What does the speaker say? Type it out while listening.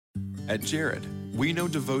At Jared, we know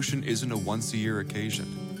devotion isn't a once-a-year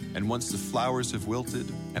occasion, and once the flowers have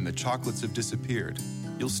wilted and the chocolates have disappeared,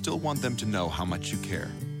 you'll still want them to know how much you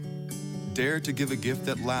care. Dare to give a gift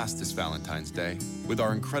that lasts this Valentine's Day with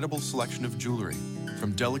our incredible selection of jewelry.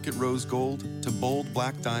 From delicate rose gold to bold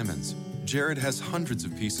black diamonds, Jared has hundreds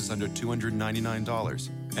of pieces under $299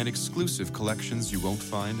 and exclusive collections you won't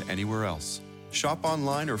find anywhere else. Shop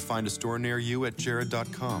online or find a store near you at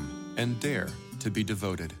jared.com and dare to be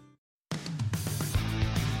devoted.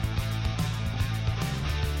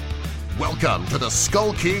 Welcome to the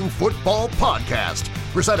Skull King Football Podcast,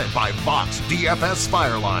 presented by Fox DFS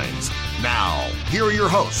Firelines. Now, here are your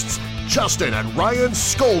hosts, Justin and Ryan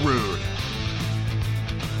Skullrood.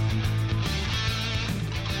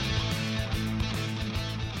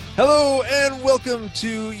 Hello and welcome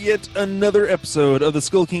to yet another episode of the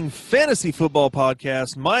Skull King Fantasy Football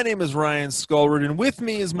Podcast. My name is Ryan Skullrood, and with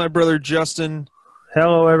me is my brother Justin.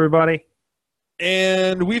 Hello, everybody.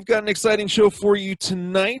 And we've got an exciting show for you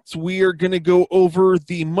tonight. We are going to go over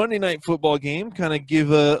the Monday Night Football game, kind of give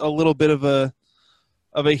a little bit of a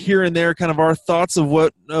here and there, kind of our thoughts of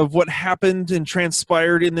what happened and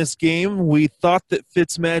transpired in this game. We thought that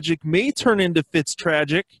Fitzmagic may turn into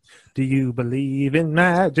Fitztragic. Do you believe in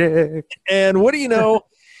magic? And what do you know?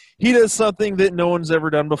 He does something that no one's ever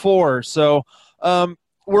done before. So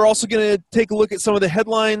we're also going to take a look at some of the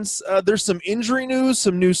headlines. There's some injury news,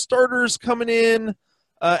 some new starters coming in.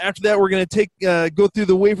 After that, we're going to go through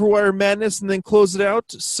the waiver wire madness and then close it out.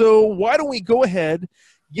 So why don't we go ahead,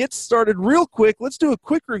 get started real quick. Let's do a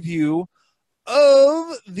quick review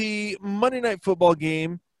of the Monday Night Football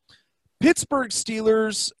game. Pittsburgh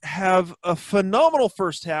Steelers have a phenomenal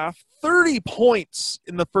first half, 30 points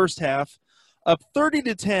in the first half, up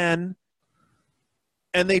 30-10,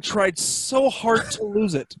 and they tried so hard to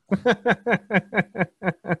lose it.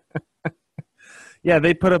 Yeah,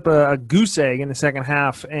 they put up a goose egg in the second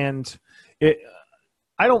half, and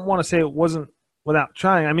I don't want to say it wasn't without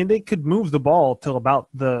trying. I mean, they could move the ball till about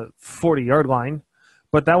the 40-yard line,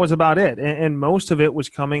 but that was about it. And most of it was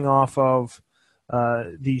coming off of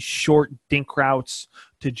these short dink routes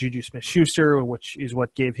to Juju Smith-Schuster, which is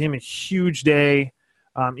what gave him a huge day,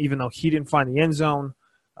 even though he didn't find the end zone.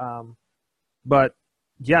 But,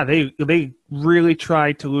 yeah, they really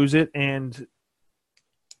tried to lose it, and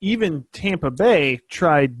even Tampa Bay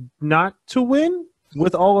tried not to win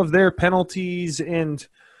with all of their penalties, and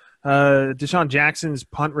Deshaun Jackson's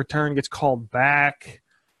punt return gets called back.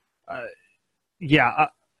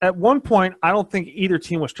 At one point, I don't think either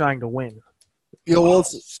team was trying to win. Yeah, well,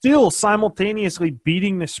 still simultaneously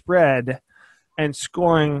beating the spread and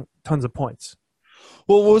scoring tons of points.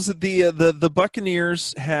 Well, what was it? The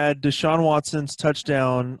Buccaneers had Deshaun Watson's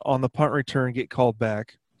touchdown on the punt return get called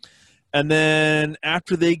back. And then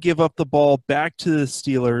after they give up the ball back to the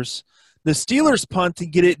Steelers punt to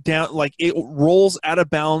get it down, like it rolls out of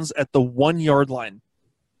bounds at the 1-yard line.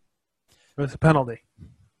 It's a penalty.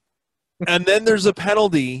 And then there's a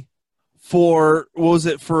penalty for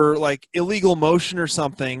like illegal motion or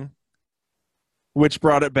something, which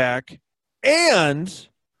brought it back. And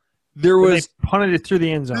they punted it through the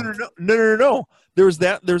end zone. No. There was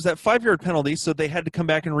that 5-yard penalty, so they had to come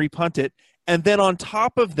back and repunt it. And then on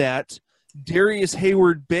top of that, Darius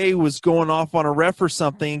Hayward-Bay was going off on a ref or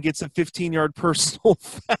something and gets a 15-yard personal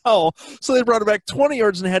foul. So they brought it back 20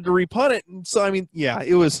 yards and had to repunt it. And so, I mean, yeah,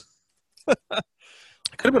 it was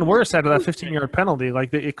It could have been worse out of that 15-yard penalty.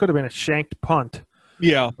 Like, it could have been a shanked punt.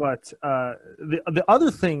 Yeah. But the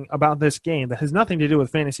other thing about this game that has nothing to do with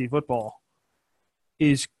fantasy football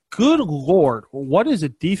is, good Lord, what is a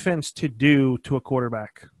defense to do to a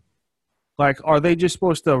quarterback? Like, are they just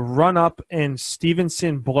supposed to run up and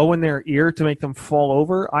Stevenson blow in their ear to make them fall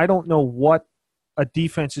over? I don't know what a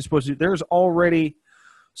defense is supposed to do. There's already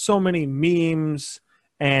so many memes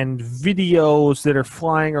and videos that are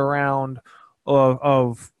flying around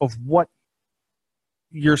of what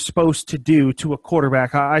you're supposed to do to a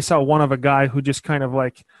quarterback. I saw one of a guy who just kind of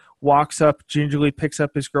like walks up, gingerly picks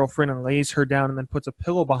up his girlfriend and lays her down and then puts a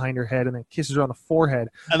pillow behind her head and then kisses her on the forehead.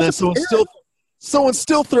 And then someone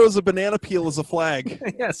still throws a banana peel as a flag.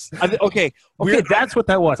 Yes. Okay, that's what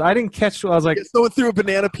that was. I didn't catch. I was like, someone threw a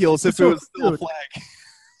banana peel as if it was still a flag.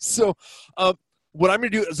 So what I'm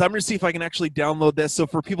going to do is I'm going to see if I can actually download this. So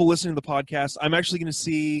for people listening to the podcast, I'm actually going to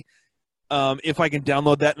see if I can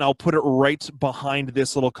download that, and I'll put it right behind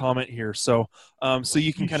this little comment here. So so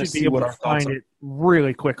you can kind of see what our thoughts are. It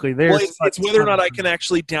really quickly. Well, it's whether or not I can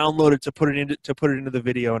actually download it to put it into the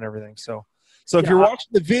video and everything. So if you're watching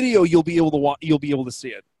the video, you'll be able to see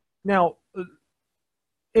it. Now,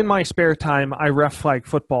 in my spare time, I ref flag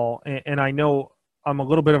football, and I know I'm a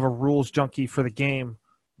little bit of a rules junkie for the game,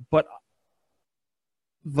 but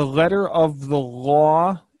the letter of the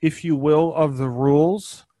law, if you will, of the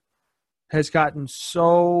rules has gotten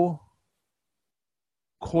so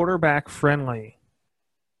quarterback friendly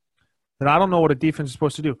that I don't know what a defense is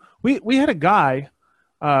supposed to do. We had a guy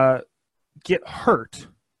get hurt.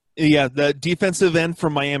 Yeah, the defensive end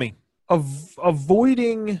from Miami.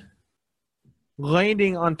 Avoiding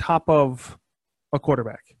landing on top of a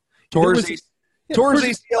quarterback. Tore his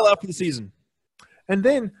ACL out for the season. And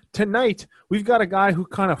then tonight, we've got a guy who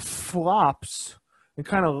kind of flops and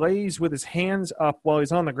kind of lays with his hands up while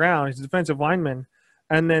he's on the ground. He's a defensive lineman.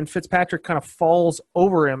 And then Fitzpatrick kind of falls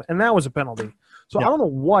over him, and that was a penalty. So I don't know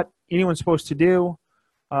what anyone's supposed to do.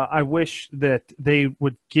 I wish that they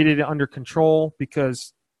would get it under control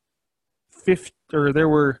because there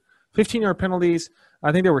were 15-yard penalties.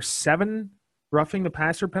 I think there were 7 roughing the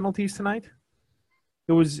passer penalties tonight.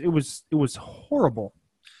 It was horrible.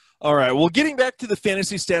 All right. Well, getting back to the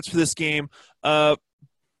fantasy stats for this game,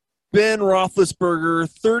 Ben Roethlisberger,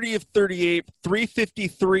 30 of 38,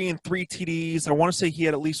 353 and 3 TDs. I want to say he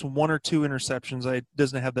had at least 1 or 2 interceptions. I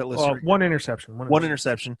doesn't have that list. One interception. One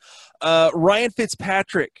interception. Ryan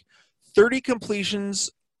Fitzpatrick, 30 completions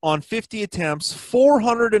on 50 attempts,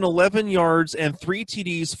 411 yards and 3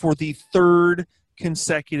 TDs for the 3rd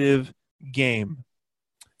consecutive game.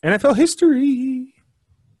 NFL history.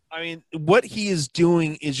 I mean, what he is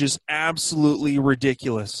doing is just absolutely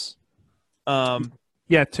ridiculous.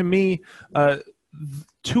 Yeah, to me,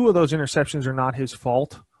 2 of those interceptions are not his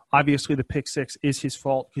fault. Obviously, the pick 6 is his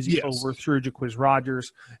fault because he overthrew Jaquiz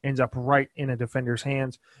Rodgers, ends up right in a defender's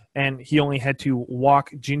hands, and he only had to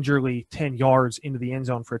walk gingerly 10 yards into the end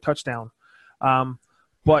zone for a touchdown.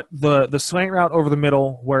 But the slant route over the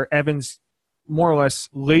middle where Evans more or less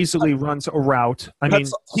lazily runs a route.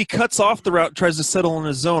 He cuts off the route, tries to settle in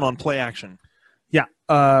his zone on play action. Yeah,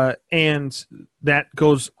 and that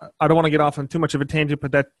goes. I don't want to get off on too much of a tangent,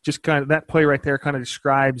 but that play right there kind of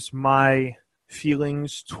describes my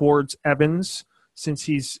feelings towards Evans since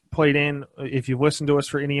he's played in. If you've listened to us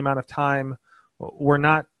for any amount of time, we're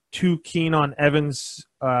not too keen on Evans'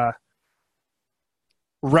 route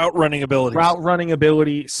running ability. Route running /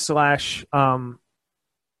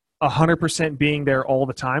 100% being there all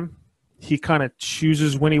the time. He kind of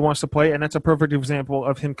chooses when he wants to play, and that's a perfect example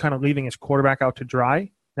of him kind of leaving his quarterback out to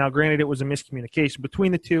dry. Now, granted, it was a miscommunication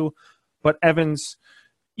between the two, but Evans,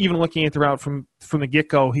 even looking at the route from the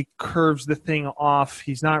get-go, he curves the thing off.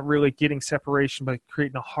 He's not really getting separation by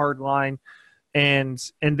creating a hard line. And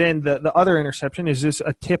then the other interception is just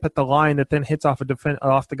a tip at the line that then hits off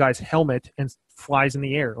the guy's helmet and flies in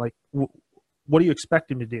the air. Like, what do you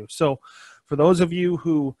expect him to do? So, for those of you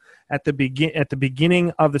who at the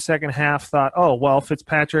beginning of the second half thought, oh, well,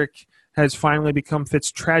 Fitzpatrick has finally become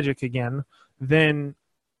Fitztragic again, then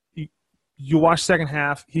you watch second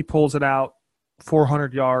half, he pulls it out,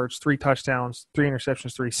 400 yards, 3 touchdowns, 3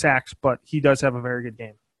 interceptions, 3 sacks, but he does have a very good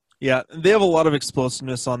game. Yeah, they have a lot of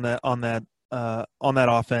explosiveness on that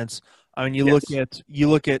offense. I mean, you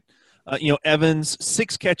look at Evans,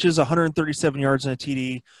 6 catches, 137 yards and a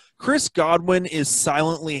TD. Chris Godwin is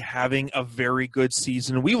silently having a very good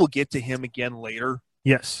season. We will get to him again later.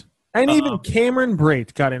 Yes. And even Cameron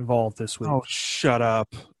Brate got involved this week. Oh, shut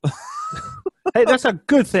up. Hey, that's a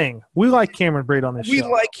good thing. We like Cameron Brate on this show. We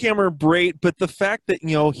like Cameron Brate, but the fact that,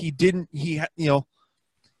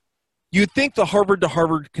 you'd think the Harvard to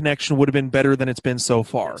Harvard connection would have been better than it's been so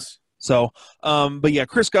far. Yes. So, but yeah,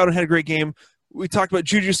 Chris Godwin had a great game. We talked about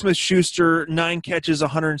Juju Smith-Schuster, 9 catches,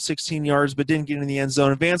 116 yards, but didn't get in the end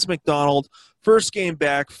zone. Vance McDonald, first game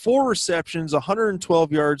back, 4 receptions,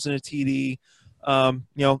 112 yards and a TD.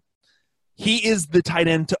 He is the tight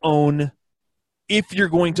end to own if you're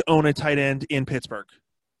going to own a tight end in Pittsburgh.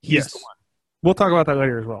 He's the one. We'll talk about that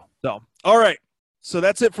later as well. So, all right. So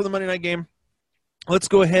that's it for the Monday night game. Let's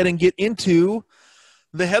go ahead and get into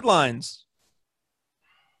the headlines.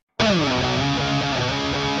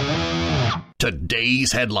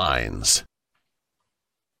 Today's headlines.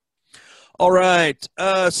 All right.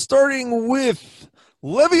 Starting with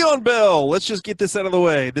Le'Veon Bell. Let's just get this out of the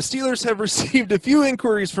way. The Steelers have received a few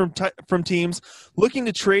inquiries from teams looking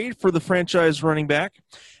to trade for the franchise running back,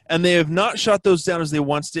 and they have not shot those down as they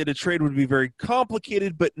once did. A trade would be very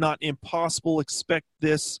complicated but not impossible. Expect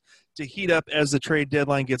this to heat up as the trade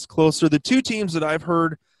deadline gets closer. The 2 teams that I've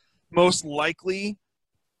heard most likely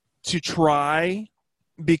to try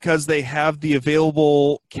because they have the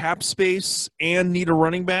available cap space and need a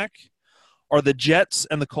running back are the Jets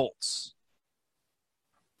and the Colts.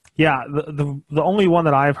 Yeah, the only one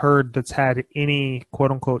that I've heard that's had any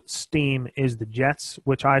quote-unquote steam is the Jets,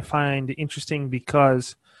 which I find interesting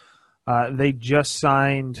because they just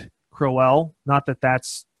signed Crowell. Not that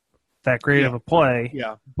that's that great of a play.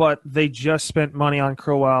 Yeah. But they just spent money on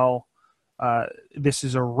Crowell. This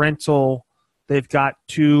is a rental. They've got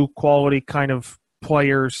two quality kind of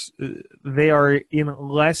players. They are in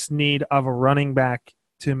less need of a running back,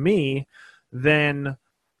 to me, than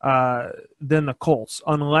the Colts,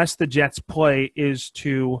 unless the Jets' play is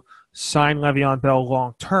to sign Le'Veon Bell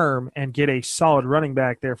long term and get a solid running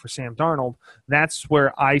back there for Sam Darnold. That's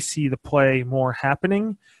where I see the play more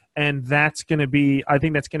happening, and that's going to be. I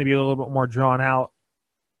think that's going to be a little bit more drawn out.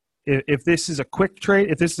 If this is a quick trade,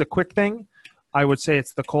 if this is a quick thing, I would say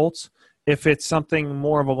it's the Colts. If it's something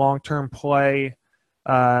more of a long-term play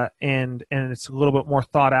and it's a little bit more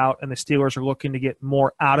thought out and the Steelers are looking to get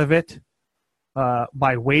more out of it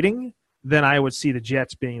by waiting, then I would see the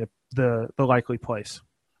Jets being the likely place.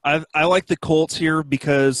 I like the Colts here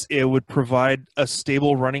because it would provide a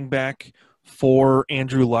stable running back for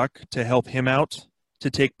Andrew Luck to help him out, to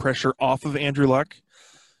take pressure off of Andrew Luck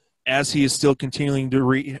as he is still continuing to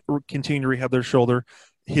rehab his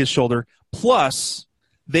shoulder. Plus,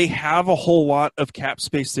 they have a whole lot of cap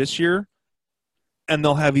space this year, and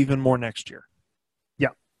they'll have even more next year. Yeah.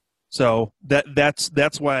 So that's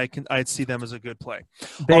why I'd see them as a good play.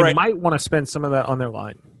 They might want to spend some of that on their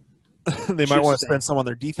line. They might want to spend some on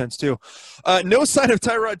their defense, too. No sign of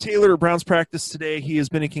Tyrod Taylor at Browns practice today. He has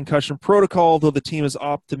been in concussion protocol, though the team is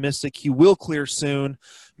optimistic he will clear soon.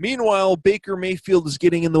 Meanwhile, Baker Mayfield is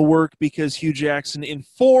getting in the work because Hugh Jackson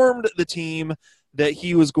informed the team that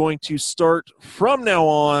he was going to start from now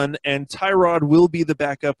on, and Tyrod will be the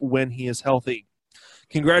backup when he is healthy.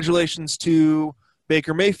 Congratulations to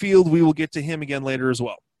Baker Mayfield. We will get to him again later as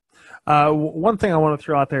well. One thing I want to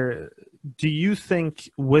throw out there, do you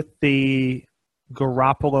think with the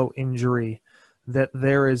Garoppolo injury that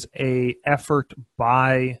there is a effort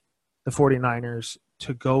by the 49ers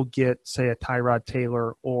to go get, say, a Tyrod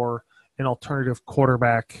Taylor or an alternative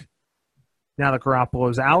quarterback now that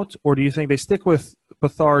Garoppolo's out? Or do you think they stick with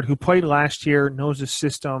Beathard, who played last year, knows the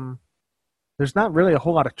system? There's not really a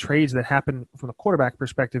whole lot of trades that happen from the quarterback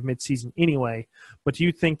perspective midseason anyway, but do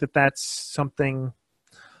you think that that's something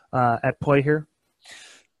at play here?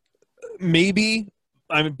 Maybe.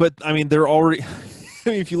 They're already –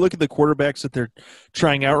 if you look at the quarterbacks that they're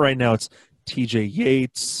trying out right now, it's T.J.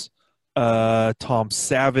 Yates, Tom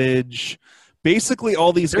Savage. Basically,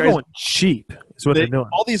 all these guys – they're going cheap is what they're doing.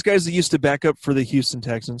 All these guys that used to back up for the Houston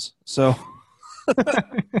Texans. So –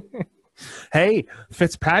 Hey,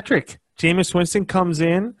 Fitzpatrick. Jameis Winston comes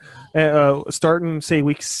in starting, say,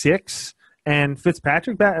 week 6, and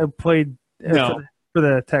Fitzpatrick played for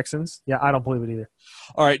the Texans. Yeah, I don't believe it either.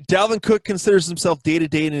 All right, Dalvin Cook considers himself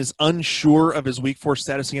day-to-day and is unsure of his Week 4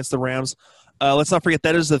 status against the Rams. Let's not forget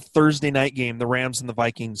that is a Thursday night game, the Rams and the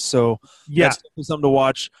Vikings. So that's something to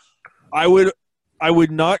watch. I would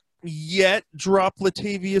not yet drop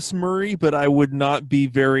Latavius Murray, but I would not be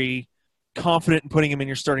very confident in putting him in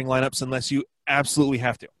your starting lineups unless you absolutely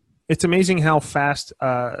have to. It's amazing how fast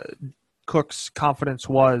Cook's confidence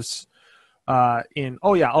was in,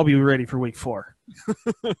 I'll be ready for week 4.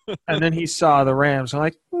 And then he saw the Rams. I'm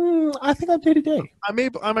like, I think I'm day-to-day. I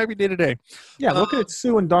might be day-to-day. Yeah, look at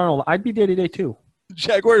Sue and Darnold. I'd be day-to-day too.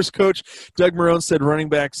 Jaguars coach Doug Marrone said running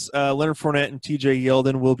backs Leonard Fournette and T.J.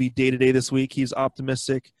 Yeldon will be day-to-day this week. He's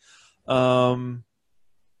optimistic. Then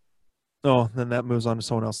that moves on to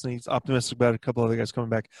someone else. And he's optimistic about a couple other guys coming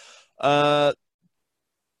back.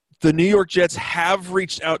 The New York Jets have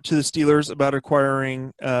reached out to the Steelers about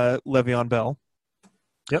acquiring Le'Veon Bell.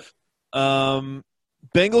 Yep.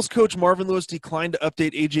 Bengals coach Marvin Lewis declined to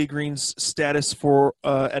update A.J. Green's status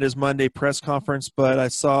at his Monday press conference, but I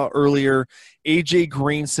saw earlier A.J.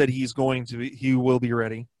 Green said he will be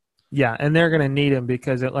ready. Yeah, and they're going to need him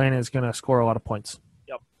because Atlanta is going to score a lot of points.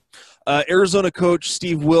 Arizona coach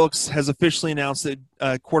Steve Wilks has officially announced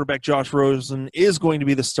that quarterback Josh Rosen is going to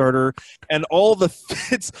be the starter, and all the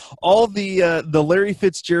Larry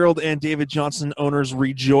Fitzgerald and David Johnson owners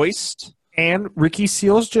rejoiced. And Ricky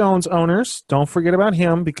Seals-Jones owners, don't forget about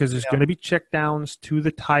him because there's going to be checkdowns to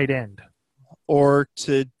the tight end. Or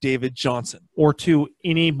to David Johnson. Or to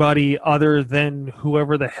anybody other than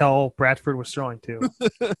whoever the hell Bradford was throwing to.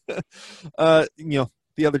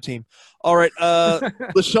 The other team. All right.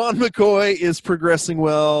 LaShawn McCoy is progressing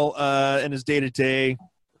well and is day-to-day.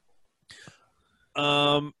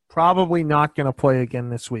 Probably not going to play again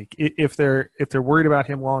this week. If they're worried about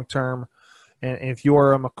him long-term, and if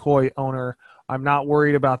you're a McCoy owner, I'm not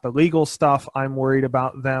worried about the legal stuff. I'm worried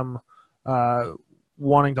about them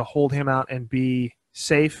wanting to hold him out and be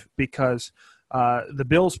safe because the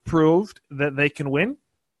Bills proved that they can win,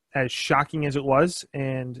 as shocking as it was.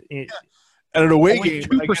 And at an away game,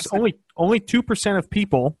 only 2% of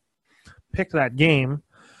people picked that game.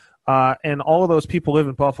 and all of those people live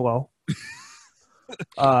in Buffalo,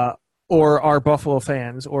 or are Buffalo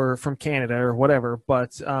fans, or from Canada, or whatever.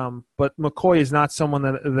 But McCoy is not someone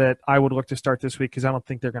that I would look to start this week because I don't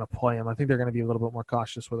think they're going to play him. I think they're going to be a little bit more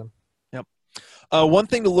cautious with him. Yep. One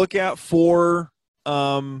thing to look at for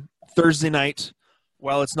Thursday night,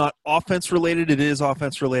 while it's not offense-related, it is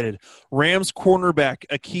offense-related. Rams cornerback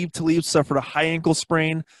Aqib Talib suffered a high ankle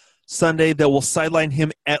sprain Sunday that will sideline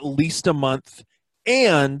him at least a month.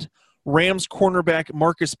 And Rams cornerback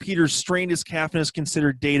Marcus Peters strained his calf and is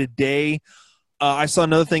considered day-to-day. I saw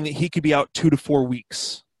another thing that he could be out 2 to 4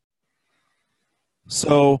 weeks.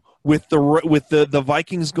 So with the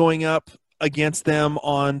Vikings going up against them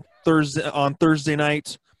on Thursday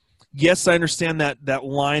night, yes, I understand that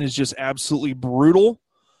line is just absolutely brutal.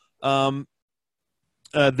 The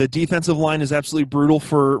defensive line is absolutely brutal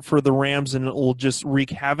for the Rams, and it will just wreak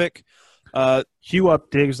havoc. Cue up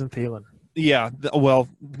Diggs and Thielen. Yeah, well,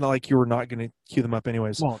 not like you were not going to cue them up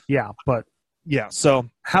anyways. Well, yeah, but yeah. So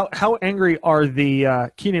how angry are the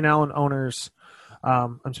Keenan Allen owners?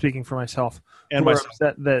 I'm speaking for myself. And myself.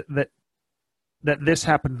 That this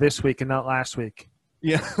happened this week and not last week.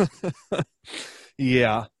 Yeah.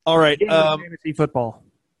 Yeah. All right. Fantasy football.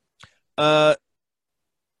 Kyle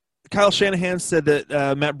Shanahan said that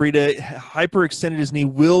Matt Breida hyperextended his knee,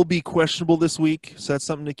 will be questionable this week. So that's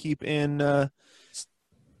something to keep in.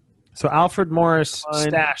 So Alfred Morris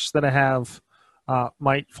stash that I have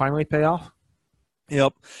might finally pay off.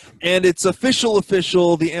 Yep. And it's official.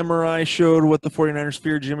 The MRI showed what the 49ers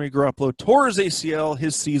feared. Jimmy Garoppolo tore his ACL.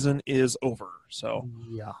 His season is over. So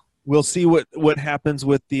yeah, we'll see what happens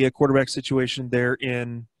with the quarterback situation there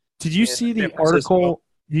in. Did you see the article?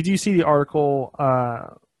 Did you see the article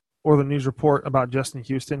or the news report about Justin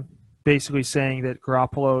Houston basically saying that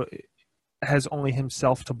Garoppolo has only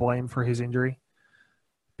himself to blame for his injury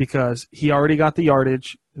because he already got the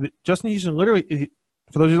yardage. Justin Houston literally,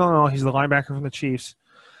 for those who don't know, he's the linebacker from the Chiefs,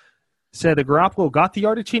 said that Garoppolo got the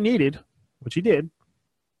yardage he needed, which he did,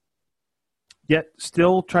 yet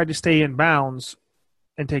still tried to stay in bounds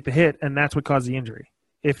and take the hit, and that's what caused the injury.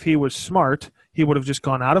 If he was smart, he would have just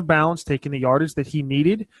gone out of bounds, taken the yardage that he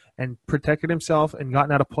needed, and protected himself and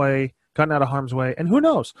gotten out of play, gotten out of harm's way. And who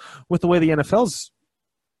knows, with the way the NFL's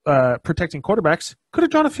protecting quarterbacks, could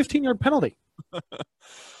have drawn a 15-yard penalty.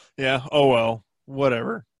 Yeah, oh well,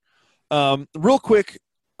 whatever. Real quick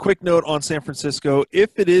note on San Francisco.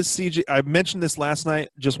 If it is CJ, I mentioned this last night,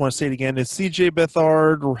 just want to say it again. It's CJ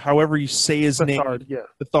Beathard, or however you say his name. Yeah.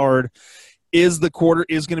 Beathard is going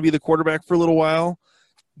to be the quarterback for a little while.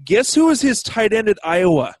 Guess who is his tight end at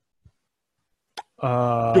Iowa?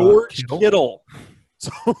 George Kittle.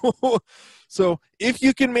 So if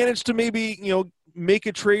you can manage to maybe, make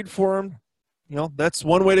a trade for him, that's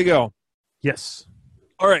one way to go. Yes.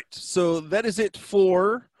 All right. So that is it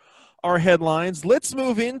for our headlines. Let's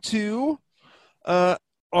move into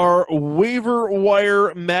our waiver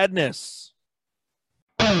wire madness.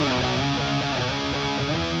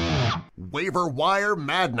 Waiver wire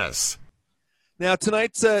madness. Now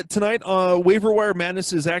tonight, waiver wire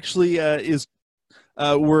madness is actually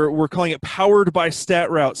we're calling it powered by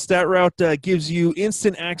StatRoute. StatRoute gives you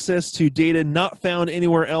instant access to data not found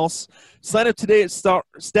anywhere else. Sign up today at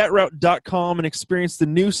statroute.com and experience the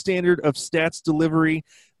new standard of stats delivery.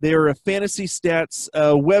 They are a fantasy stats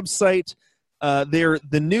website. They're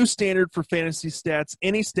the new standard for fantasy stats.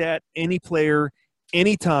 Any stat, any player,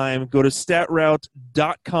 anytime. Go to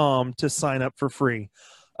statroute.com to sign up for free.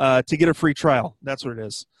 To get a free trial. That's what it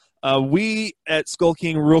is. We at Skull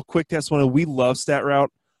King, real quick test one, we love StatRoute.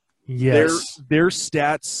 Yes. Their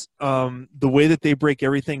stats, the way that they break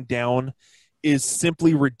everything down is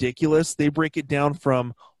simply ridiculous. They break it down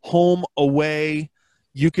from home, away.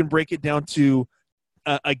 You can break it down to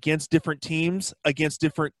against different teams, against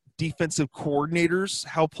different defensive coordinators,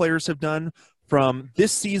 how players have done from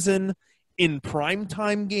this season in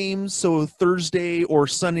primetime games, so Thursday or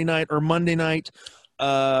Sunday night or Monday night.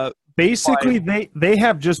 Basically, they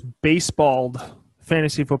have just baseballed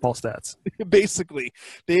fantasy football stats. Basically,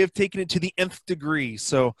 they have taken it to the nth degree.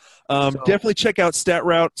 So definitely check out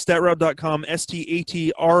StatRoute, statroute.com,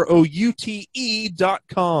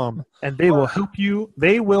 statroute.com. And they will help you.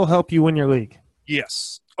 They will help you win your league.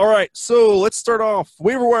 Yes. All right, so let's start off.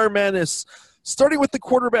 Waiver wire madness. Starting with the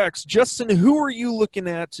quarterbacks. Justin, who are you looking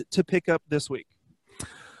at to pick up this week?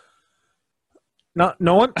 No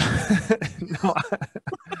one.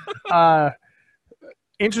 No.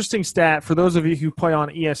 Interesting stat for those of you who play on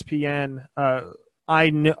ESPN. I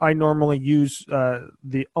normally use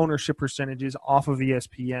the ownership percentages off of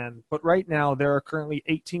ESPN, but right now there are currently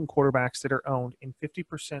 18 quarterbacks that are owned in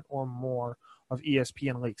 50% or more of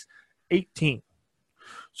ESPN leagues. 18.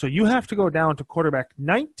 So you have to go down to quarterback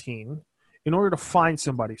 19 in order to find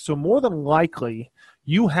somebody. So more than likely,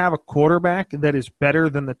 you have a quarterback that is better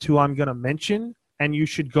than the two I'm going to mention, and you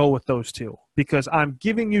should go with those two because I'm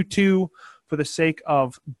giving you two for the sake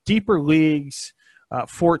of deeper leagues,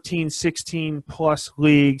 14, 16-plus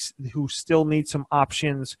leagues who still need some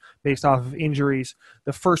options based off of injuries.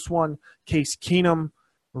 The first one, Case Keenum,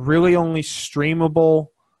 really only streamable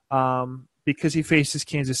because he faces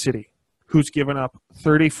Kansas City, who's given up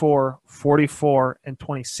 34, 44, and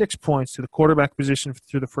 26 points to the quarterback position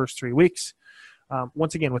through the first 3 weeks.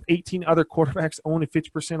 Once again, with 18 other quarterbacks owned in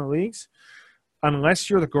 50% of leagues, unless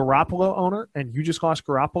you're the Garoppolo owner and you just lost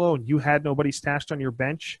Garoppolo and you had nobody stashed on your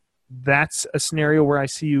bench, that's a scenario where I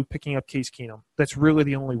see you picking up Case Keenum. That's really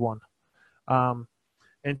the only one. And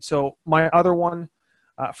so my other one,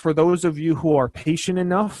 for those of you who are patient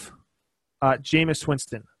enough, Jameis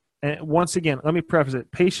Winston. And once again, let me preface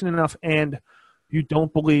it, patient enough and you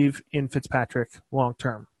don't believe in Fitzpatrick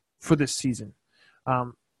long-term for this season.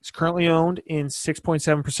 He's currently owned in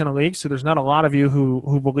 6.7% of leagues, so there's not a lot of you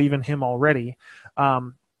who believe in him already.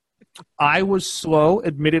 I was slow,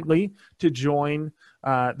 admittedly, to join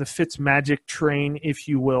the Fitzmagic train, if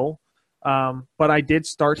you will. But I did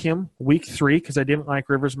start him week 3 because I didn't like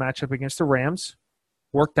Rivers' matchup against the Rams.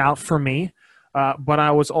 Worked out for me. But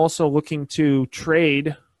I was also looking to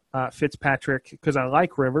trade Fitzpatrick because I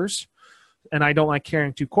like Rivers and I don't like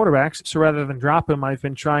carrying 2 quarterbacks. So rather than drop him, I've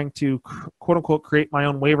been trying to, quote-unquote, create my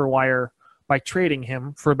own waiver wire by trading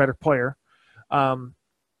him for a better player.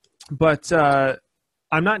 But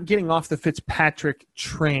I'm not getting off the Fitzpatrick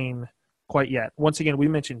train quite yet. Once again, we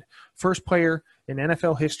mentioned first player in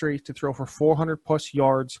NFL history to throw for 400-plus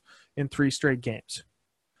yards in 3 straight games.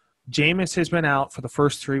 Jameis has been out for the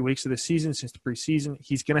first 3 weeks of the season since the preseason.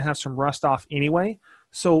 He's going to have some rust off anyway.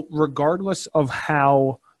 So regardless of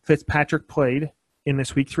how Fitzpatrick played in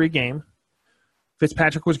this week 3 game,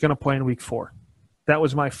 Fitzpatrick was going to play in week 4. That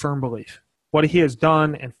was my firm belief. What he has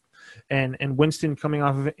done and Winston coming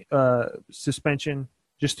off of suspension,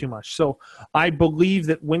 just too much. So I believe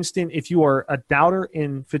that Winston, if you are a doubter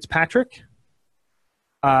in Fitzpatrick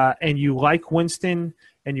and you like Winston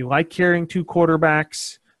and you like carrying 2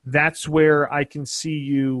 quarterbacks, that's where I can see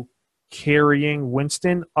you carrying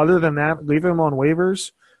Winston. Other than that, leave him on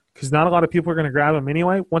waivers because not a lot of people are going to grab him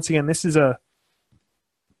anyway. Once again, this is a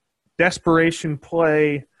desperation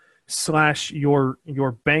play /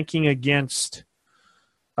 you're banking against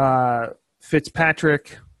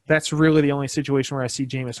Fitzpatrick. That's really the only situation where I see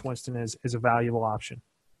Jameis Winston as a valuable option.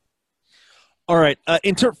 All right.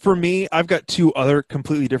 For me, I've got 2 other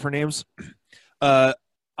completely different names.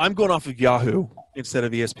 I'm going off of Yahoo instead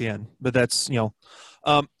of ESPN, but that's,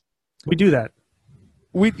 we do that.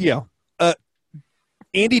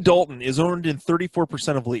 Andy Dalton is owned in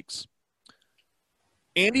 34% of leagues.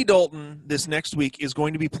 Andy Dalton this next week is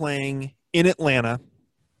going to be playing in Atlanta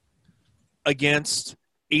against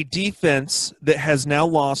a defense that has now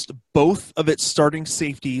lost both of its starting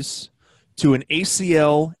safeties to an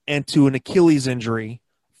ACL and to an Achilles injury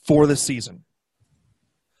for the season.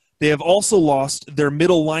 They have also lost their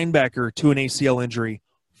middle linebacker to an ACL injury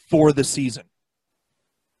for the season.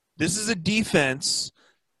 This is a defense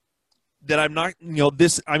that I'm not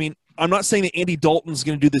saying that Andy Dalton's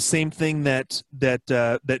going to do the same thing that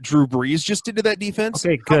Drew Brees just did to that defense.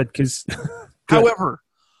 Okay, good. However,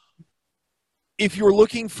 if you're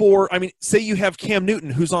looking for, say you have Cam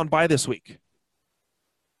Newton who's on bye this week,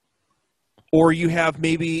 or you have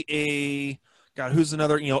maybe who's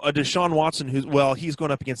another, a Deshaun Watson he's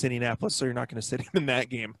going up against Indianapolis, so you're not going to sit him in that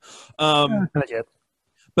game. Not yet.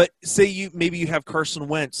 But say you have Carson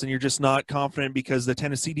Wentz and you're just not confident because the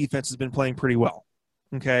Tennessee defense has been playing pretty well.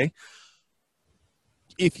 Okay.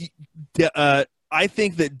 I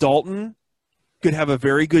think that Dalton could have a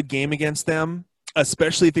very good game against them,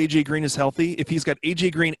 especially if AJ Green is healthy. If he's got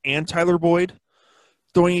AJ Green and Tyler Boyd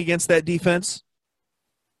throwing against that defense,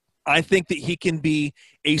 I think that he can be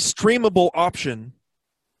a streamable option.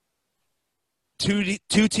 2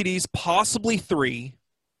 TDs, possibly 3,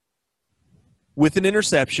 with an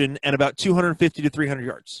interception and about 250 to 300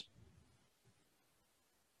 yards.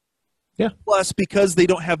 Yeah. Plus, because they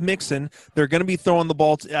don't have Mixon, they're going to be throwing the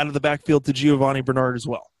ball out of the backfield to Giovanni Bernard as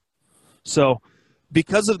well. So,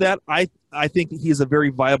 because of that, I think that he is a very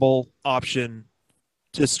viable option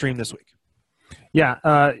to stream this week.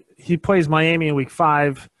 Yeah, he plays Miami in week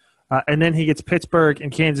 5, and then he gets Pittsburgh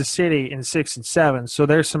and Kansas City in 6 and 7. So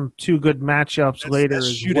there's some 2 good matchups later that's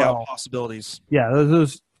as shootout well. Possibilities. Yeah,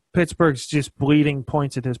 those Pittsburgh's just bleeding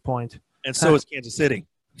points at this point. And so is Kansas City.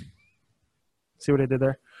 See what I did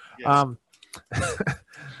there? Yes.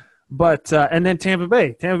 But and then Tampa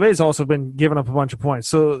Bay. Tampa Bay has also been giving up a bunch of points.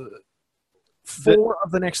 So 4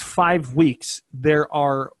 of the next 5 weeks, there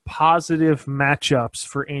are positive matchups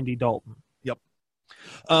for Andy Dalton. Yep.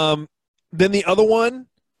 Then the other one,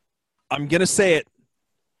 I'm going to say it,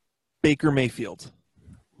 Baker Mayfield.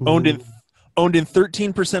 Owned in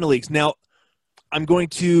 13% of leagues. Now, I'm going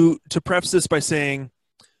to preface this by saying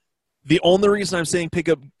the only reason I'm saying pick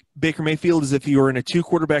up Baker Mayfield is if you are in a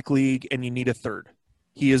 2-quarterback league and you need a third.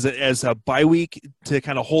 He is as a bye week to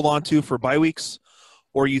kind of hold on to for bye weeks,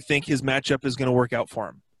 or you think his matchup is going to work out for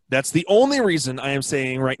him. That's the only reason I am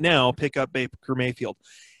saying right now pick up Baker Mayfield.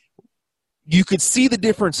 You could see the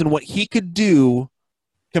difference in what he could do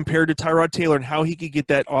compared to Tyrod Taylor and how he could get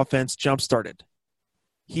that offense jump-started.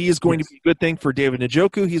 He is going to be a good thing for David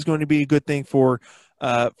Njoku. He's going to be a good thing for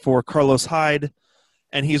Carlos Hyde,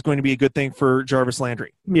 and he's going to be a good thing for Jarvis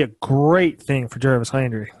Landry. Be a great thing for Jarvis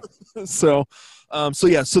Landry. So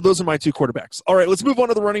those are my 2 quarterbacks. All right, let's move on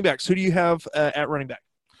to the running backs. Who do you have at running back?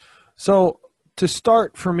 So to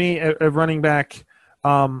start for me at running back,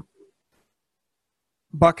 Buck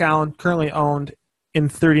Allen, currently owned in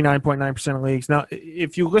 39.9% of leagues. Now,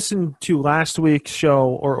 if you listen to last week's show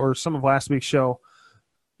or some of last week's show,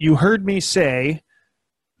 you heard me say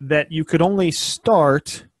that you could only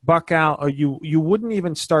start Buck Allen, or you wouldn't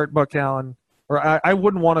even start Buck Allen, or I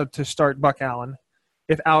wouldn't want to start Buck Allen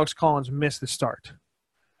if Alex Collins missed the start.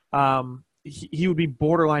 He would be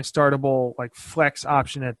borderline startable, like flex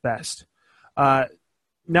option at best. Now,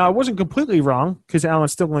 I wasn't completely wrong because Allen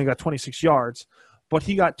still only got 26 yards, but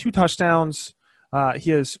he got 2 touchdowns. He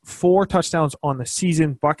has 4 touchdowns on the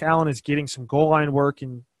season. Buck Allen is getting some goal line work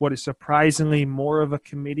in what is surprisingly more of a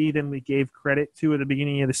committee than we gave credit to at the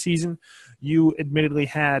beginning of the season. You admittedly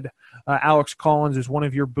had Alex Collins as one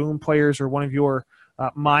of your boom players or one of your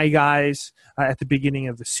my guys at the beginning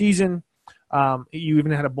of the season. You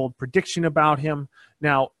even had a bold prediction about him.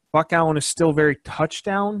 Now, Buck Allen is still very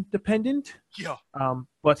touchdown dependent. Yeah.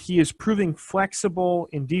 But he is proving flexible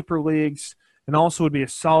in deeper leagues and also would be a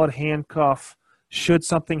solid handcuff should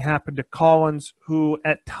something happen to Collins, who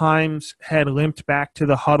at times had limped back to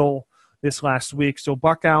the huddle this last week. So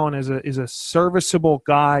Buck Allen is a serviceable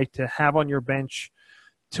guy to have on your bench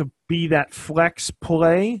to be that flex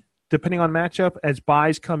play, depending on matchup, as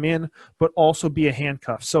buys come in, but also be a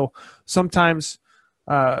handcuff. So sometimes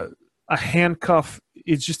a handcuff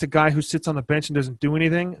is just a guy who sits on the bench and doesn't do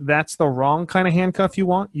anything. That's the wrong kind of handcuff you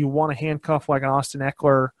want. You want a handcuff like an Austin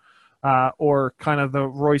Eckler, or kind of the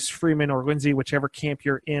Royce Freeman or Lindsey, whichever camp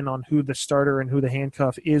you're in on who the starter and who the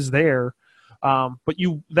handcuff is there. But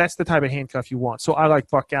that's the type of handcuff you want. So I like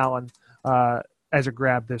Buck Allen as a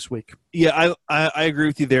grab this week. Yeah, I agree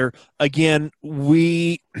with you there. Again,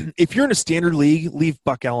 if you're in a standard league, leave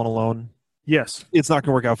Buck Allen alone. Yes. It's not going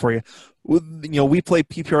to work out for you. We play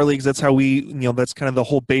PPR leagues. That's how that's kind of the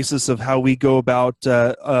whole basis of how we go about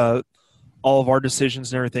all of our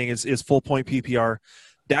decisions and everything is full point PPR.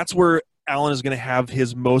 That's where Allen is going to have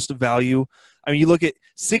his most value. I mean, you look at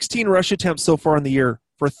 16 rush attempts so far in the year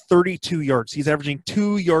for 32 yards. He's averaging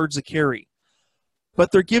 2 yards a carry,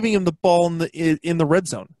 but they're giving him the ball in the red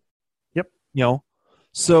zone. Yep.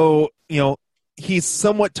 So he's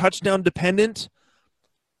somewhat touchdown dependent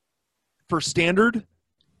for standard.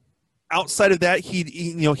 Outside of that,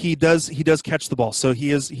 he does catch the ball, so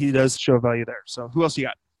he does show value there. So who else you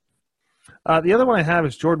got? The other one I have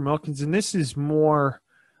is Jordan Wilkins, and this is more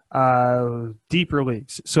deeper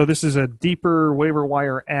leagues. So this is a deeper waiver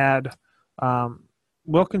wire ad.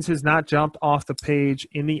 Wilkins has not jumped off the page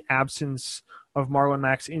in the absence of Marlon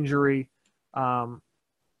Mack's injury.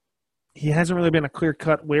 He hasn't really been a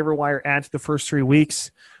clear-cut waiver wire ad the first 3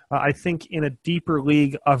 weeks. I think in a deeper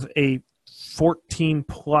league of a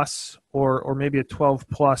 14-plus or maybe a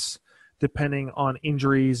 12-plus, depending on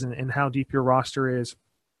injuries and how deep your roster is,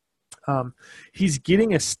 he's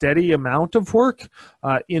getting a steady amount of work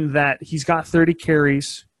in that he's got 30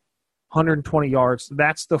 carries, 120 yards.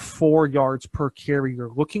 That's the 4 yards per carry you're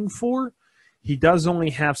looking for. He does only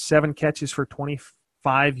have 7 catches for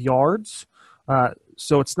 25 yards.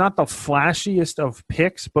 So it's not the flashiest of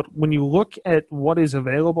picks, but when you look at what is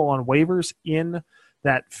available on waivers in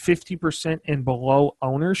that 50% and below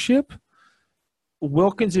ownership,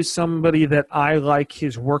 Wilkins is somebody that I like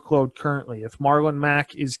his workload currently. If Marlon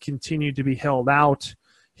Mack is continued to be held out,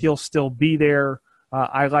 he'll still be there.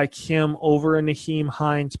 I like him over Nyheim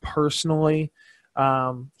Hines personally.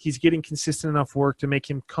 He's getting consistent enough work to make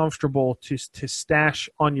him comfortable to stash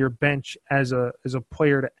on your bench as a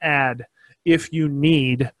player to add if you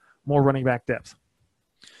need more running back depth.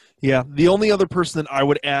 Yeah, the only other person that I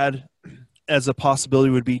would add as a possibility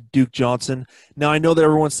would be Duke Johnson. Now, I know that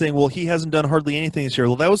everyone's saying, well, he hasn't done hardly anything this year.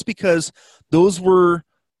 Well, that was because those were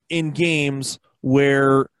in games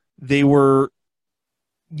where they were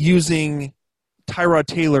using Tyrod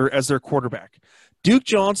Taylor as their quarterback. Duke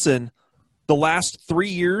Johnson, the last 3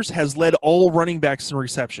 years, has led all running backs in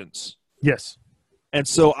receptions. Yes. And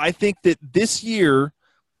so I think that this year,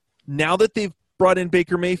 now that they've brought in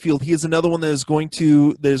Baker Mayfield, he is another one that is going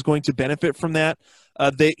to benefit from that.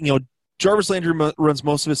 Jarvis Landry runs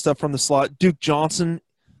most of his stuff from the slot. Duke Johnson,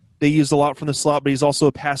 they used a lot from the slot, but he's also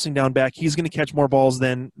a passing down back. He's going to catch more balls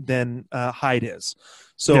than Hyde is.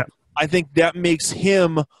 So yeah. I think that makes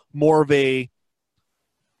him more of a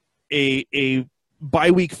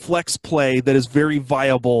bye-week flex play that is very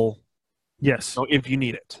viable. Yes, if you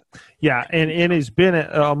need it. Yeah, and it's been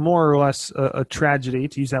a more or less a tragedy,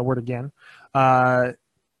 to use that word again,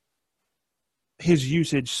 his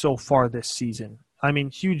usage so far this season. I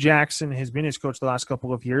mean, Hugh Jackson has been his coach the last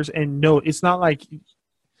couple of years, and no, it's not like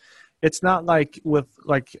with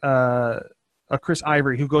a Chris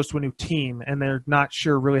Ivory who goes to a new team and they're not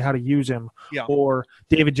sure really how to use him, or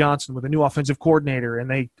David Johnson with a new offensive coordinator and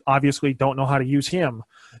they obviously don't know how to use him.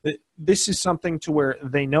 This is something to where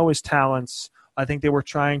they know his talents. I think they were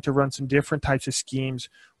trying to run some different types of schemes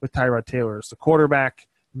with Tyrod Taylor as the quarterback.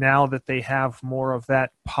 Now that they have more of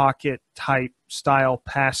that pocket type style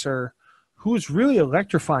passer who's really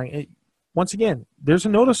electrifying. Once again, there's a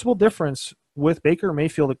noticeable difference with Baker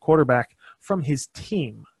Mayfield at quarterback from his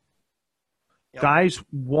team. Yep. Guys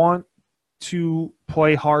want to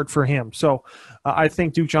play hard for him. So I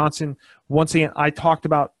think Duke Johnson, once again, I talked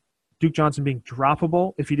about Duke Johnson being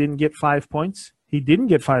droppable if he didn't get 5 points. He didn't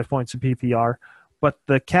get 5 points in PPR. But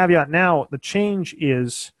the caveat now, the change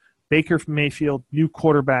is Baker Mayfield, new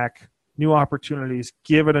quarterback, new opportunities.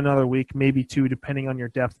 Give it another week, maybe two, depending on your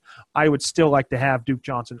depth. I would still like to have Duke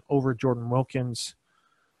Johnson over Jordan Wilkins.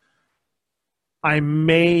 I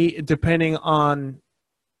may, depending on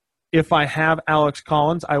if I have Alex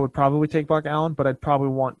Collins, I would probably take Buck Allen, but I'd probably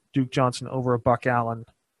want Duke Johnson over a Buck Allen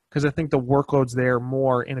because I think the workload's there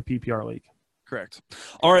more in a PPR league. Correct.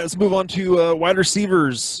 All right, let's move on to wide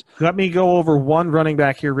receivers. Let me go over one running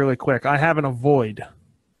back here really quick. I have an avoid.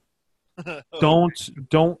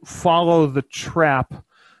 Don't follow the trap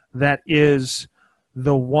that is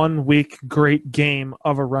the 1 week great game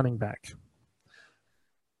of a running back.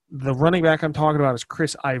 The running back I'm talking about is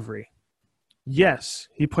Chris Ivory. Yes,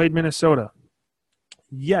 he played Minnesota.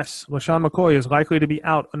 Yes, LaShawn McCoy is likely to be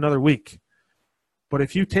out another week. But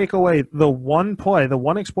if you take away the one play, the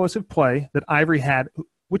one explosive play that Ivory had,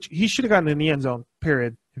 which he should have gotten in the end zone,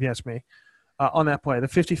 period, if you ask me, on that play, the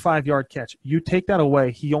 55-yard catch, you take that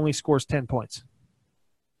away, he only scores 10 points.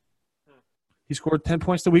 He scored 10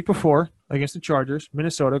 points the week before against the Chargers,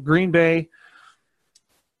 Minnesota. Green Bay,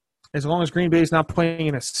 as long as Green Bay is not playing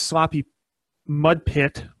in a sloppy mud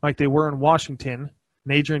pit like they were in Washington,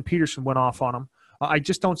 and Adrian Peterson went off on him, I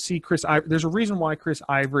just don't see Chris Ivory. There's a reason why Chris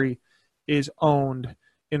Ivory is owned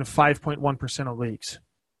in 5.1% of leagues.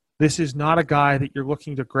 This is not a guy that you're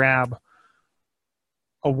looking to grab.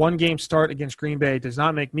 A one-game start against Green Bay does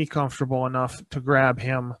not make me comfortable enough to grab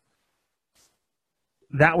him.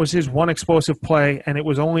 That was his one explosive play, and it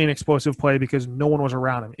was only an explosive play because no one was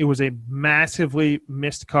around him. It was a massively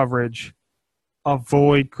missed coverage.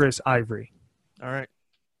 Avoid Chris Ivory. All right.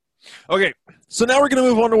 Okay, so now we're going to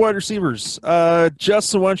move on to wide receivers.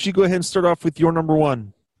 Justin, why don't you go ahead and start off with your number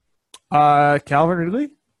one? Calvin Ridley.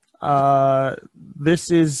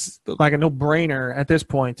 This is like a no-brainer at this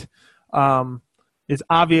point. It's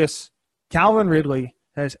obvious Calvin Ridley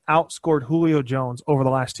has outscored Julio Jones over the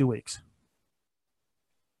last 2 weeks.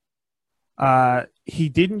 He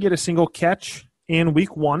didn't get a single catch in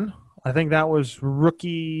week one. I think that was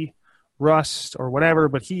rookie rust or whatever,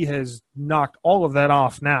 but he has knocked all of that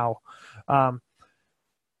off now. I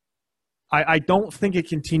don't think it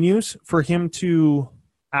continues for him to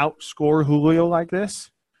outscore Julio like this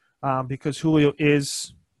because Julio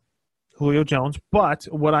is Julio Jones. But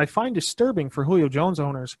what I find disturbing for Julio Jones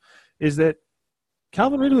owners is that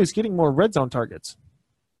Calvin Ridley is getting more red zone targets.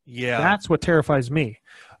 Yeah. That's what terrifies me,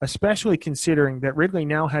 especially considering that Ridley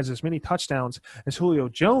now has as many touchdowns as Julio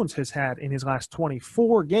Jones has had in his last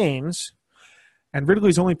 24 games, and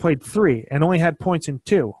Ridley's only played 3 and only had points in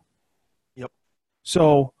 2. Yep.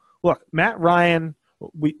 So, look, Matt Ryan,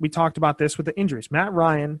 we talked about this with the injuries. Matt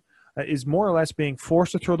Ryan is more or less being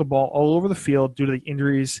forced to throw the ball all over the field due to the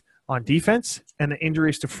injuries on defense and the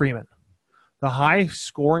injuries to Freeman. The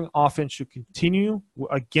high-scoring offense should continue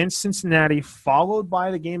against Cincinnati, followed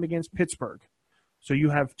by the game against Pittsburgh. So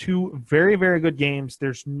you have 2 very, very good games.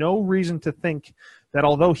 There's no reason to think that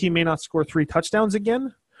although he may not score 3 touchdowns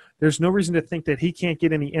again, there's no reason to think that he can't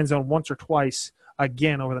get in the end zone once or twice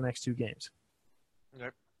again over the next 2 games.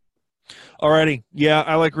 Alrighty. Yeah,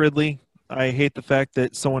 I like Ridley. I hate the fact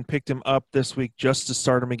that someone picked him up this week just to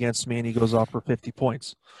start him against me, and he goes off for 50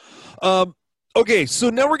 points. Okay, so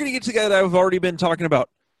now we're going to get to the guy that I've already been talking about.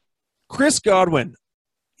 Chris Godwin.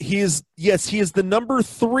 He is the number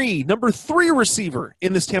three receiver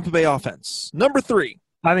in this Tampa Bay offense. Number 3.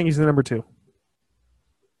 I think he's the number 2.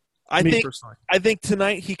 I think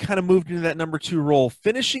tonight he kind of moved into that number 2 role,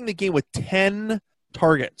 finishing the game with 10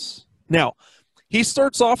 targets. Now, he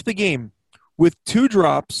starts off the game with 2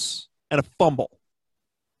 drops and a fumble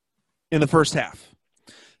in the first half.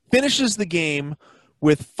 Finishes the game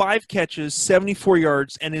with 5 catches, 74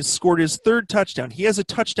 yards, and has scored his 3rd touchdown. He has a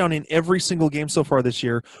touchdown in every single game so far this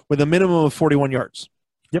year with a minimum of 41 yards.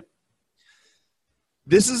 Yep.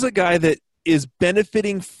 This is a guy that is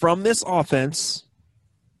benefiting from this offense.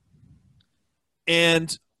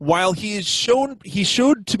 And while he showed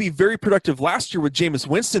to be very productive last year with Jameis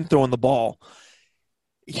Winston throwing the ball,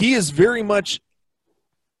 he is very much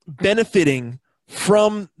benefiting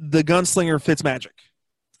from the gunslinger Fitzmagic.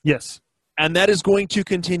 Yes. And that is going to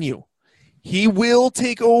continue. He will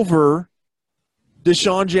take over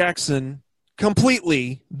Deshaun Jackson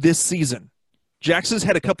completely this season. Jackson's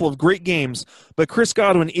had a couple of great games, but Chris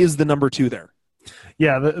Godwin is the number 2 there.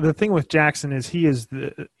 Yeah, the thing with Jackson is he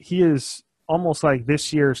is almost like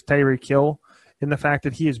this year's Tyreek Hill in the fact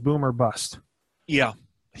that he is boom or bust. Yeah.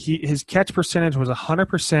 His catch percentage was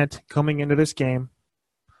 100% coming into this game.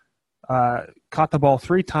 Caught the ball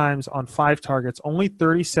 3 times on 5 targets, only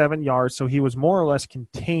 37 yards, so he was more or less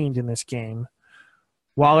contained in this game,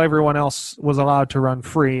 while everyone else was allowed to run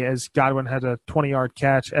free, as Godwin had a 20-yard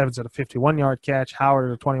catch, Evans had a 51-yard catch, Howard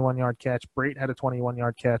had a 21-yard catch, Brate had a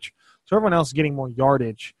 21-yard catch. So everyone else is getting more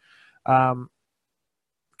yardage.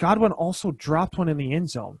 Godwin also dropped one in the end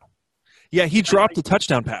zone. Yeah, he dropped a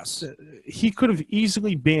touchdown pass. He could have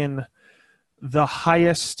easily been the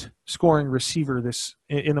highest scoring receiver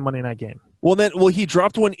in the Monday night game. Well, he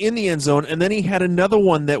dropped one in the end zone, and then he had another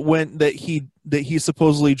one that he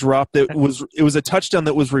supposedly dropped. It was a touchdown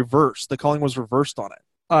that was reversed. The calling was reversed on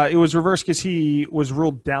it. It was reversed because he was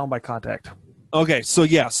ruled down by contact. Okay, so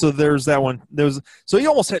there's that one.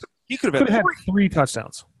 He could have had 3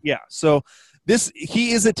 touchdowns. Yeah, so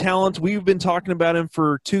he is a talent. We've been talking about him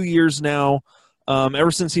for 2 years now.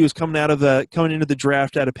 Ever since he was coming into the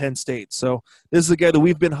draft out of Penn State. So this is a guy that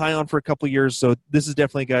we've been high on for a couple of years. So this is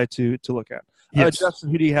definitely a guy to look at. Yes. Justin,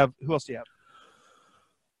 who else do you have?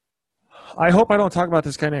 I hope I don't talk about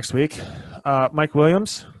this guy next week. Mike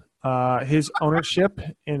Williams, his ownership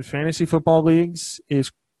in fantasy football leagues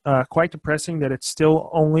is quite depressing that it's still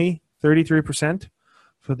only 33%.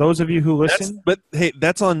 For those of you who listen,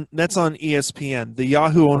 that's on ESPN. The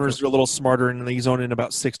Yahoo owners are a little smarter, and he's owning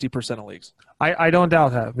about 60% of leagues. I don't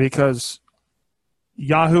doubt that because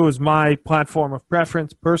Yahoo is my platform of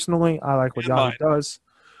preference. Personally, I like what Yahoo does.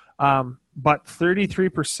 But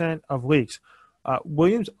 33% of leagues,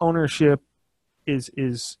 Williams' ownership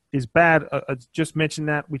is bad. Just mentioned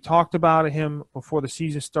that we talked about him before the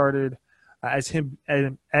season started as him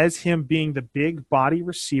being the big body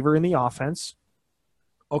receiver in the offense.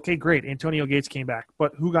 Okay, great. Antonio Gates came back.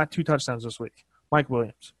 But who got 2 touchdowns this week? Mike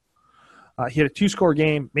Williams. He had a 2-score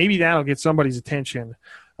game. Maybe that'll get somebody's attention.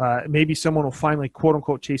 Maybe someone will finally,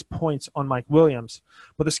 quote-unquote, chase points on Mike Williams.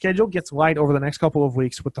 But the schedule gets light over the next couple of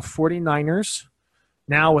weeks with the 49ers,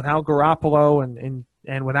 now without Garoppolo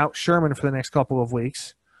and without Sherman for the next couple of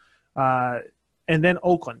weeks, and then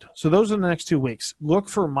Oakland. So those are the next 2 weeks. Look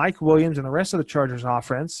for Mike Williams and the rest of the Chargers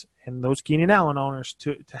offense and those Keenan Allen owners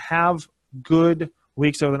to have good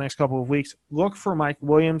weeks over the next couple of weeks. Look for Mike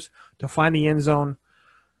Williams to find the end zone.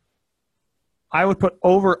 I would put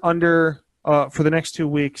over-under for the next 2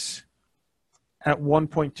 weeks at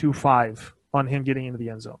 1.25 on him getting into the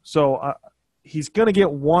end zone. So he's going to get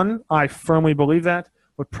 1. I firmly believe that,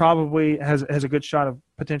 but probably has a good shot of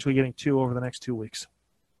potentially getting 2 over the next 2 weeks.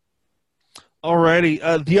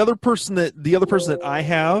 Alrighty. The other person that I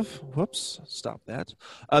have. Whoops! Stop that.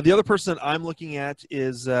 The other person that I'm looking at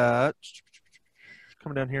is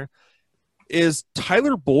coming down here is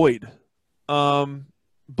Tyler Boyd.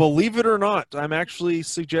 Believe it or not, I'm actually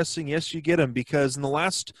suggesting yes, you get him because in the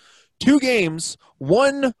last 2 games,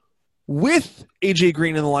 one with A.J.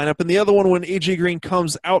 Green in the lineup and the other one when A.J. Green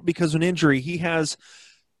comes out because of an injury, he has,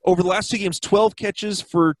 over the last 2 games, 12 catches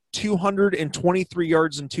for 223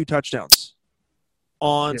 yards and 2 touchdowns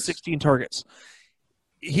on 16 targets.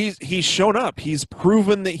 He's shown up. He's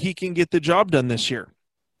proven that he can get the job done this year.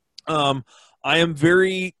 I am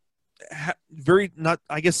very not,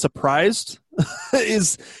 I guess, surprised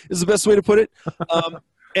is the best way to put it.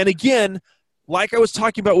 And again, like I was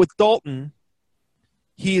talking about with Dalton,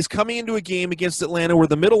 he is coming into a game against Atlanta where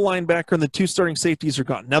the middle linebacker and the 2 starting safeties are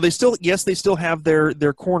gone. Now, they still have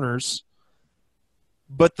their corners,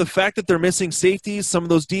 but the fact that they're missing safeties, some of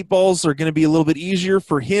those deep balls are going to be a little bit easier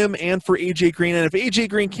for him and for A.J. Green. And if A.J.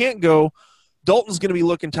 Green can't go, Dalton's going to be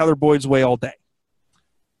looking Tyler Boyd's way all day.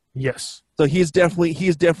 Yes. So he is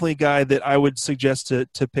definitely a guy that I would suggest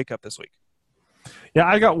to pick up this week. Yeah,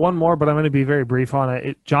 I got one more, but I'm going to be very brief on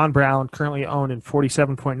it. John Brown, currently owned in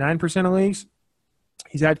 47.9% of leagues.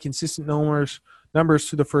 He's had consistent numbers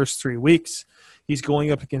through the first 3 weeks. He's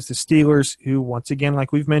going up against the Steelers, who, once again,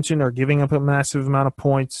 like we've mentioned, are giving up a massive amount of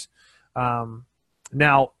points.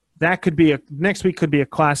 Now, that could be next week could be a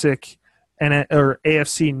classic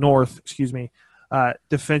AFC North,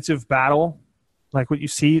 defensive battle, like what you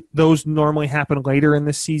see. Those normally happen later in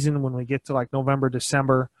the season when we get to like November,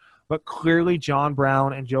 December. But clearly, John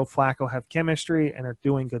Brown and Joe Flacco have chemistry and are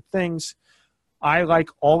doing good things. I like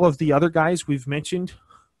all of the other guys we've mentioned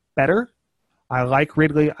better. I like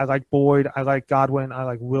Ridley. I like Boyd. I like Godwin. I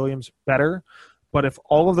like Williams better. But if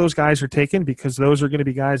all of those guys are taken, because those are going to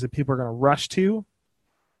be guys that people are going to rush to,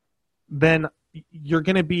 then you're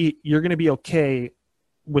going to be okay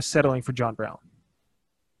with settling for John Brown.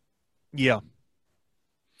 Yeah,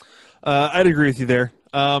 I'd agree with you there.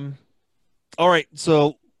 All right,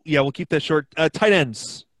 so yeah, we'll keep that short. Tight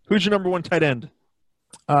ends. Who's your number one tight end?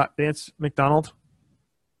 Vance McDonald.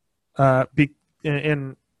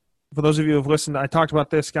 And for those of you who have listened, I talked about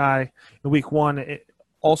this guy in week 1,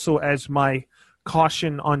 also as my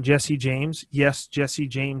caution on Jesse James. Yes, Jesse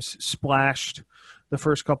James splashed the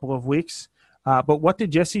first couple of weeks. But what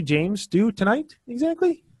did Jesse James do tonight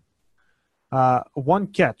exactly? 1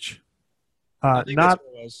 catch. I think that's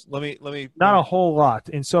what it was. Let me. Not a whole lot.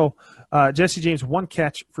 And so Jesse James, 1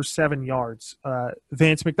 catch for 7 yards.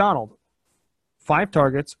 Vance McDonald, 5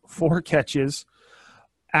 targets, 4 catches,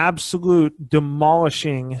 absolute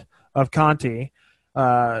demolishing of Conte.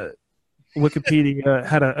 Wikipedia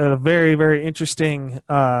had a very, very interesting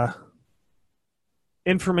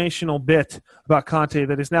informational bit about Conte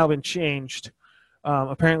that has now been changed.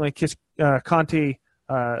 Apparently, Conte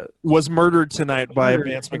was murdered tonight by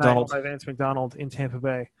Vance McDonald. By Vance McDonald in Tampa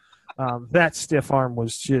Bay. That stiff arm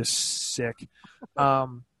was just sick.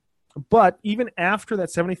 But even after that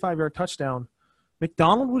 75-yard touchdown,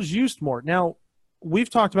 McDonald was used more. Now, we've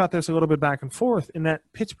talked about this a little bit back and forth in that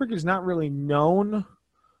Pittsburgh is not really known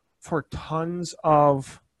for tons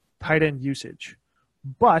of tight end usage.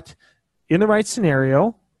 But in the right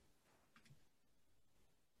scenario,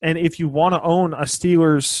 and if you want to own a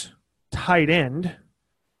Steelers tight end,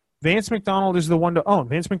 Vance McDonald is the one to own.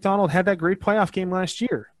 Vance McDonald had that great playoff game last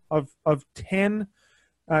year of 10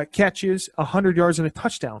 catches, 100 yards, and a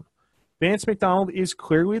touchdown. Vance McDonald is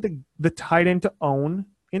clearly the tight end to own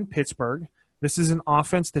in Pittsburgh. This is an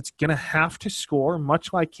offense that's going to have to score,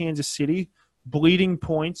 much like Kansas City. Bleeding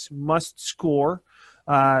points, must score.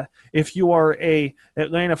 If you are a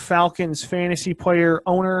Atlanta Falcons fantasy player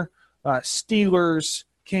owner, Steelers,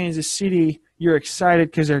 Kansas City, you're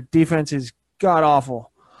excited because their defense is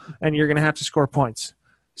god-awful, and you're going to have to score points.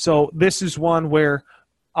 So this is one where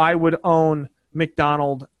I would own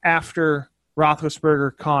McDonald after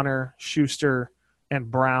Roethlisberger, Connor, Schuster,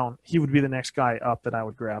 and Brown. He would be the next guy up that I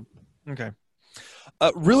would grab. Okay.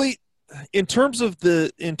 Really, in terms of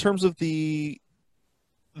the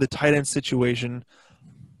tight end situation,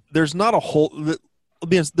 there's not a whole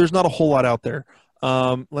lot out there.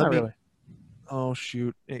 Really. Oh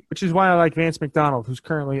shoot! Which is why I like Vance McDonald, who's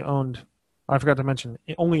currently owned. I forgot to mention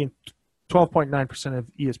only in 12.9% of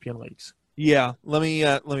ESPN leagues. Yeah, let me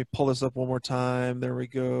pull this up one more time. There we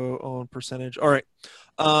go. Own percentage. All right.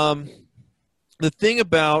 The thing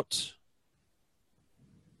about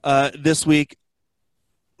this week,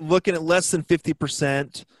 looking at less than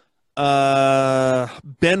 50%,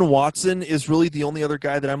 Ben Watson is really the only other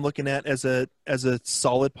guy that I'm looking at as a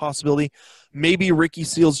solid possibility. Maybe Ricky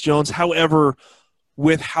Seals-Jones. However,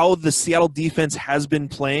 with how the Seattle defense has been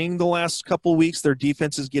playing the last couple of weeks, their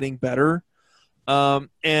defense is getting better.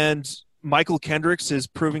 And Michael Kendricks is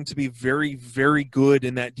proving to be very, very good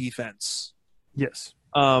in that defense. Yes.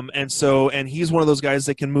 And he's one of those guys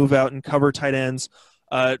that can move out and cover tight ends.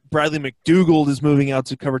 Bradley McDougald is moving out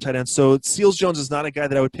to cover tight ends. So Seals-Jones is not a guy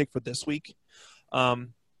that I would pick for this week.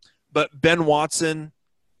 But Ben Watson,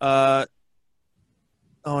 it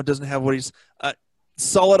doesn't have what he's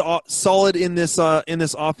solid in this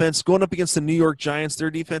offense. Going up against the New York Giants,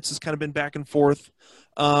 their defense has kind of been back and forth.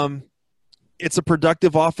 It's a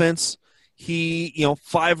productive offense. He,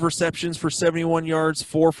 5 receptions for 71 yards,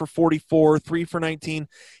 4 for 44, 3 for 19.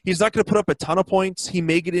 He's not going to put up a ton of points. He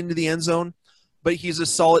may get into the end zone. but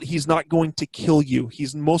he's not going to kill you.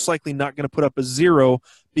 He's most likely not going to put up a 0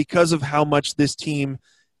 because of how much this team,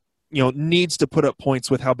 needs to put up points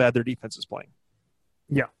with how bad their defense is playing.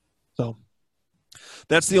 Yeah. So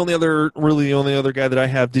that's the only other guy that I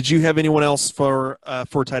have. Did you have anyone else for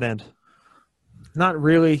tight end? Not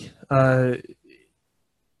really.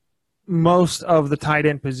 Most of the tight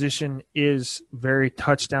end position is very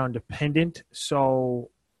touchdown dependent. So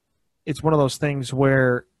it's one of those things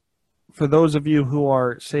where for those of you who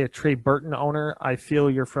are, say, a Trey Burton owner, I feel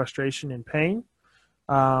your frustration and pain.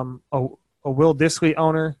 A Will Dissly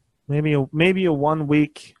owner, maybe a 1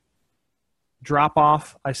 week drop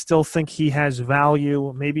off. I still think he has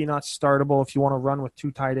value. Maybe not startable. If you want to run with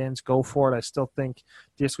 2 tight ends, go for it. I still think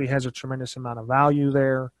Dissly has a tremendous amount of value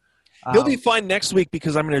there. He'll be fine next week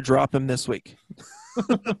because I'm going to drop him this week.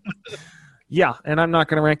 Yeah, and I'm not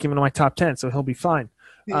going to rank him in my top 10, so he'll be fine.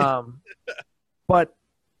 But,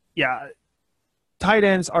 yeah, tight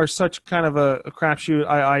ends are such kind of a crapshoot.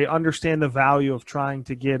 I understand the value of trying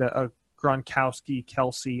to get a Gronkowski,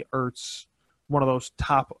 Kelsey, Ertz, one of those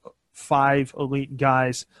top 5 elite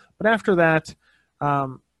guys. But after that,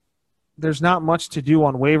 there's not much to do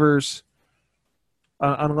on waivers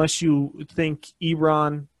unless you think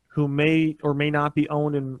Ebron, who may or may not be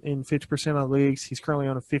owned in 50% of the leagues. He's currently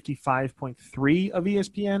on a 55.3 of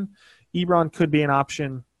ESPN. Ebron could be an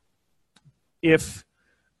option if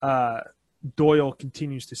Doyle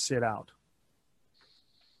continues to sit out.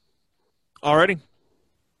 Alrighty.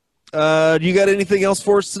 You got anything else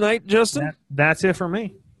for us tonight, Justin? That's it for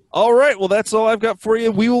me. All right. Well, that's all I've got for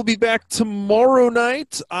you. We will be back tomorrow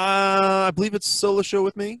night. I believe it's a solo show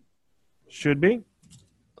with me. Should be.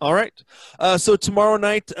 All right. So tomorrow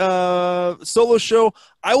night, solo show.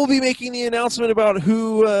 I will be making the announcement about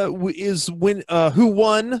who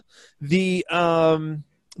won the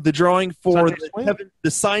drawing for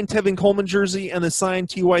the signed Tevin Coleman jersey and the signed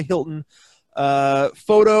T.Y. Hilton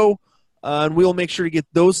photo. And we'll make sure to get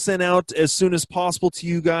those sent out as soon as possible to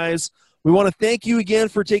you guys. We want to thank you again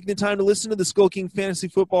for taking the time to listen to the Skull King Fantasy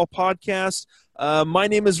Football Podcast. My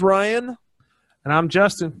name is Ryan. And I'm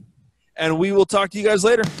Justin. And we will talk to you guys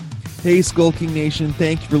later. Hey, Skull King Nation.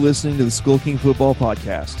 Thank you for listening to the Skull King Football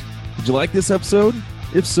Podcast. Did you like this episode?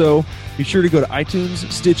 If so, be sure to go to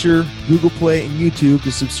iTunes, Stitcher, Google Play, and YouTube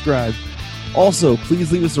to subscribe. Also,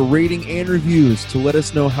 please leave us a rating and reviews to let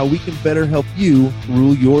us know how we can better help you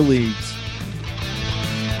rule your leagues.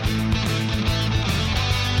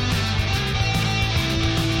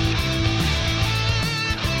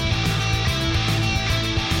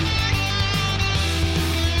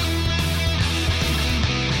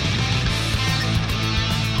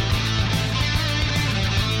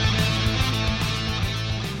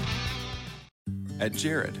 At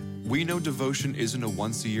Jared, we know devotion isn't a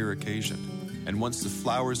once-a-year occasion, and once the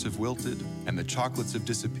flowers have wilted and the chocolates have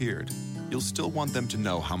disappeared, you'll still want them to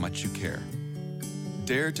know how much you care.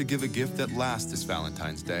 Dare to give a gift that lasts this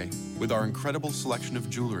Valentine's Day with our incredible selection of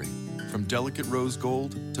jewelry. From delicate rose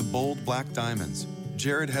gold to bold black diamonds,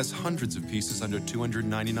 Jared has hundreds of pieces under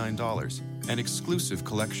 $299 and exclusive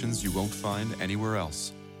collections you won't find anywhere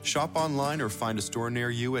else. Shop online or find a store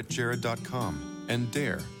near you at jared.com and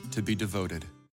dare to be devoted.